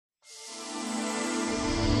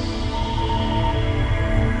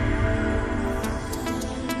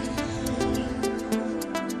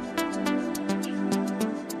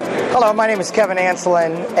Hello, my name is Kevin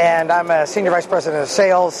Ancelin, and I'm a Senior Vice President of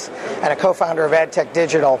Sales and a co-founder of Adtec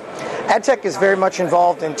Digital. Adtec is very much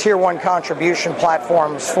involved in Tier 1 contribution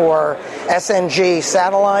platforms for SNG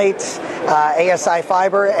satellite, ASI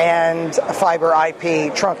fiber, and fiber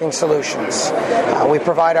IP trunking solutions. We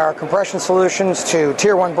provide our compression solutions to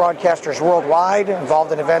Tier 1 broadcasters worldwide,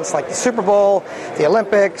 involved in events like the Super Bowl, the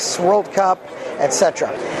Olympics, World Cup, etc.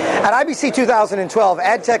 At IBC 2012,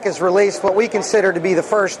 Adtec has released what we consider to be the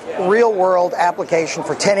first real-world application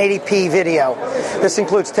for 1080p video. This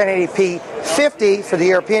includes 1080p 50 for the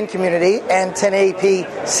European community and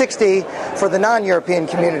 1080p 60 for the non-European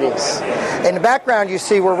communities. In the background, you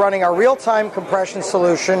see we're running our real-time compression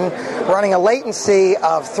solution, running a latency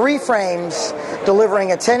of 3 frames,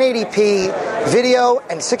 delivering a 1080p video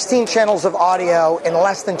and 16 channels of audio in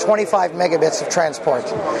less than 25 megabits of transport.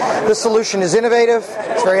 This solution is innovative,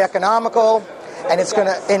 it's very economical, and it's going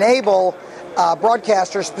to enable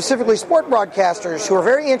broadcasters, specifically sport broadcasters, who are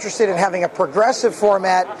very interested in having a progressive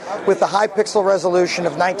format with the high pixel resolution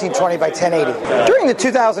of 1920 by 1080. During the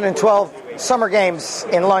 2012 Summer Games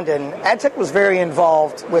in London, Adtec was very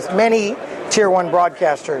involved with many Tier 1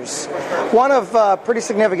 broadcasters. One of pretty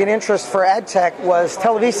significant interest for Adtec was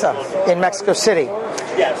Televisa in Mexico City.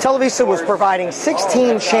 Televisa was providing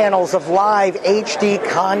 16 channels of live HD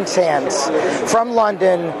content from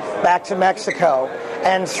London back to Mexico.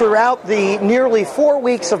 And throughout the nearly 4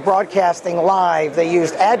 weeks of broadcasting live, they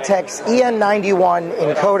used Adtec's EN91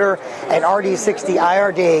 encoder and RD60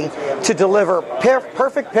 IRD to deliver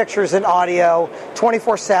perfect pictures and audio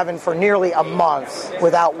 24/7 for nearly a month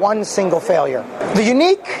without one single failure. The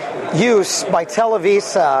unique use by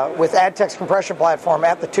Televisa with Adtec's compression platform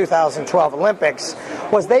at the 2012 Olympics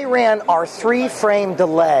was they ran our 3-frame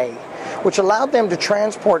delay, which allowed them to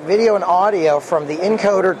transport video and audio from the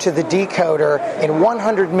encoder to the decoder in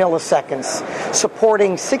 100 milliseconds,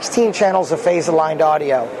 supporting 16 channels of phase-aligned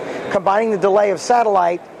audio. Combining the delay of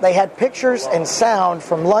satellite, they had pictures and sound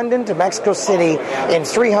from London to Mexico City in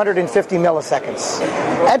 350 milliseconds.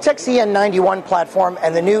 Adtec's EN91 platform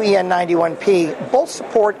and the new EN91P both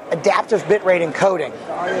support adaptive bitrate encoding.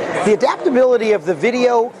 The adaptability of the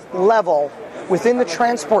video level within the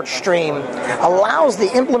transport stream allows the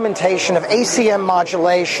implementation of ACM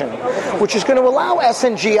modulation, which is going to allow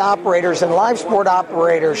SNG operators and live sport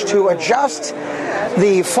operators to adjust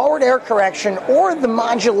the forward error correction or the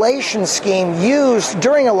modulation scheme used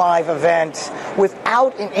during a live event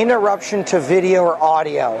without an interruption to video or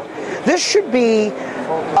audio. This should be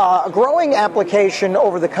a growing application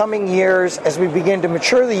over the coming years as we begin to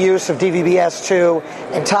mature the use of DVB-S2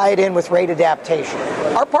 and tie it in with rate adaptation.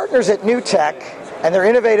 Our partners at Newtec and their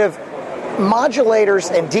innovative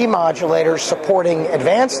modulators and demodulators supporting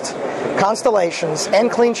advanced constellations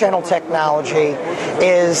and clean channel technology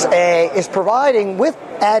is providing with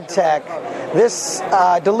Adtec this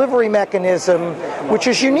delivery mechanism which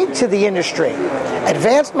is unique to the industry.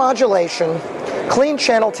 Advanced modulation, clean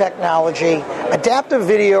channel technology, adaptive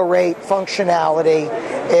video rate functionality.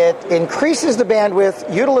 It increases the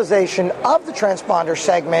bandwidth utilization of the transponder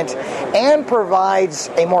segment and provides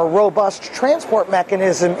a more robust transport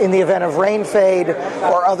mechanism in the event of rain fade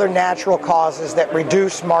or other natural causes that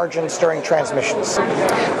reduce margins during transmissions.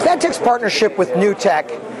 With Adtec's partnership with Newtec,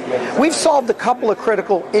 we've solved a couple of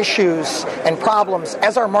critical issues and problems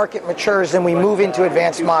as our market matures and we move into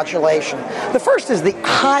advanced modulation. The first is the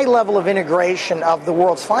high level of integration of the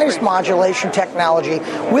world's finest modulation technology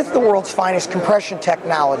with the world's finest compression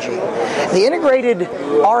technology. The integrated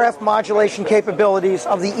RF modulation capabilities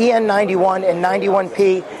of the EN91 and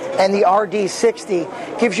 91P and the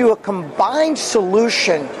RD60 gives you a combined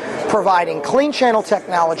solution providing clean channel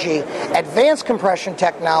technology, advanced compression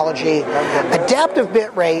technology, adaptive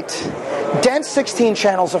bitrate, dense 16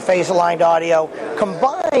 channels of phase-aligned audio,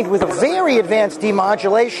 combined with a very advanced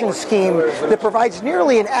demodulation scheme that provides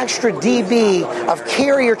nearly an extra dB of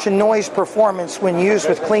carrier-to-noise performance when used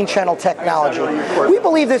with clean channel technology. We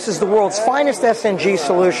believe this is the world's finest SNG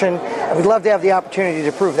solution, and we'd love to have the opportunity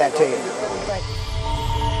to prove that to you.